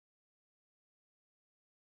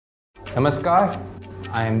Namaskar,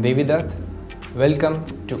 I am Devidat. Welcome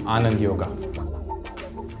to Anandayoga.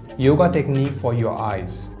 Yoga technique for your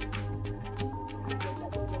eyes.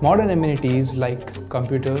 Modern amenities like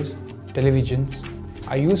computers, televisions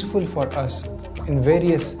are useful for us in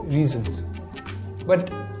various reasons. But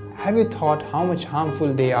have you thought how much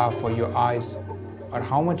harmful they are for your eyes, or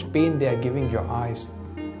how much pain they are giving your eyes?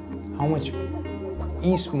 How much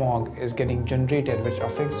e-smog is getting generated which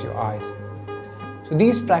affects your eyes? So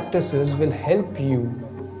these practices will help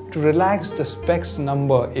you to relax the specs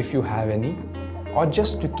number if you have any, or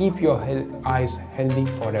just to keep your eyes healthy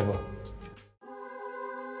forever.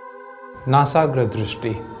 Nasagra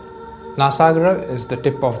Drishti. Nasagra is the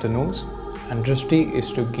tip of the nose and Drishti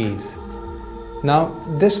is to gaze. Now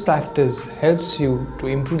this practice helps you to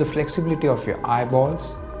improve the flexibility of your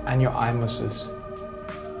eyeballs and your eye muscles.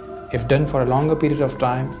 If done for a longer period of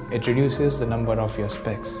time, it reduces the number of your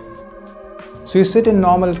specs. So you sit in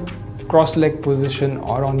normal cross-leg position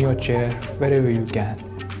or on your chair, wherever you can.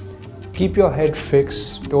 Keep your head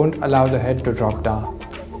fixed, don't allow the head to drop down.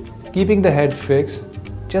 Keeping the head fixed,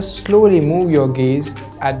 just slowly move your gaze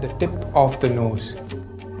at the tip of the nose.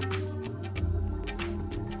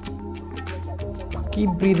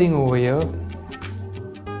 Keep breathing over here.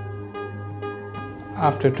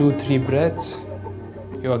 After 2-3 breaths,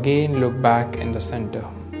 you again look back in the center.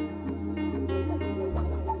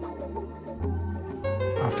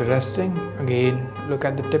 After resting, again look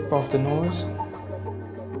at the tip of the nose.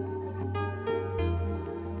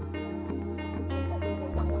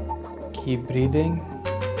 Keep breathing.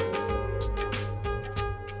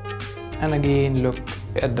 And again look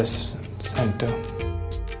at the center.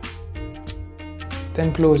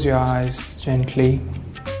 Then close your eyes gently.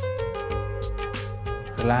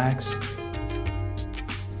 Relax.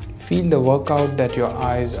 Feel the workout that your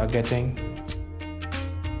eyes are getting.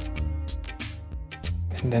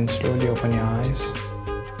 And then slowly open your eyes.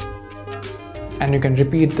 And you can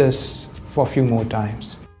repeat this for a few more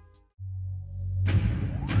times.